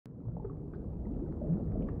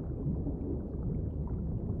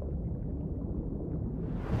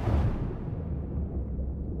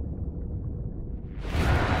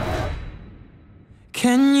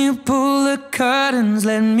Can you pull the curtains,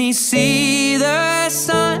 let me see the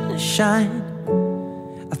sunshine?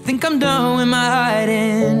 I think I'm done with my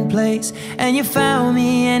hiding place, and you found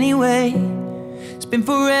me anyway. It's been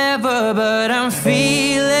forever, but I'm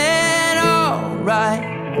feeling alright.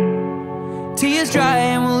 Tears dry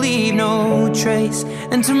and we'll leave no trace,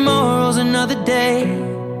 and tomorrow's another day.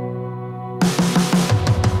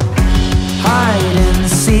 Hide and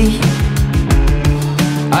seek,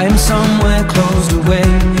 I am somewhere closed away.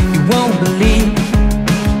 You won't believe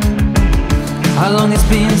how long it's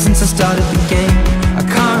been since I started the game. I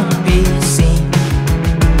can't be seen,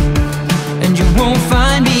 and you won't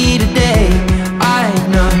find me today. I've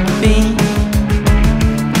not been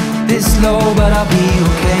this low, but I'll be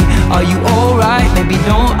okay. Are you alright? Maybe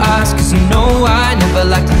don't ask, cause you know I never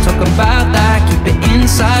like to talk about that. Keep it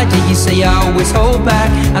inside, yeah, you say I always hold back,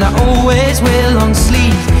 and I always wear long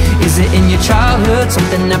sleeves. Is it in your childhood,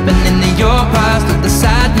 something happening in your past? Or the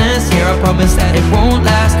sadness, here I promise that it won't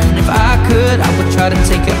last. And if I could, I would try to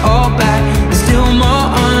take it all back. There's still more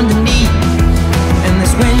underneath, and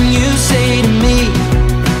that's when you say to me,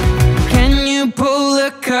 can you pull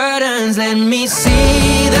the curtains, let me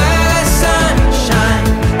see the sunshine?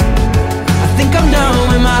 I think I'm done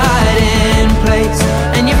with my hiding place,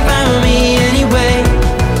 and you found me anyway.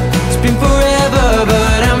 It's been forever,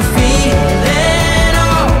 but I'm feeling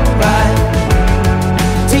alright.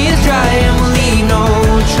 Tears dry and we'll leave no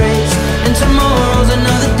trace, and tomorrow's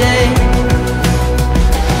another day.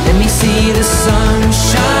 Let me see the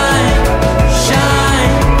sunshine,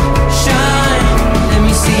 shine, shine. Let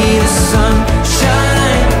me see the sun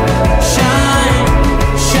shine, shine,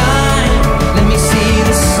 shine. Let me see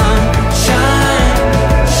the sun shine,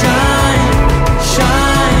 shine,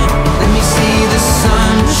 shine. Let me see the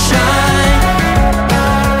sun shine.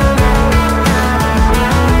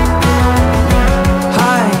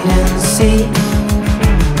 Hide and seek,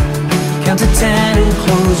 count to 10 and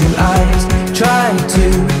close your eyes. Try to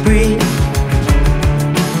breathe,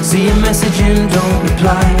 see a message and don't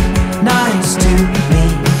reply. Nice to me,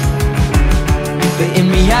 but in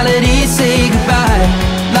reality say goodbye.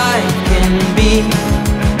 Life can be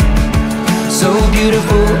so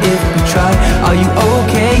beautiful if we try. Are you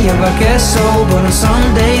okay? Yeah, I guess so. But on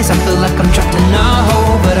some days I feel like I'm trapped in a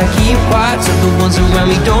hole, but I keep quiet so the ones around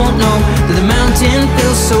me don't know that the mountain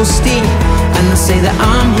feels so steep. And I say that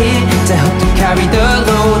I'm here to help to carry the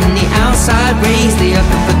load, and the outside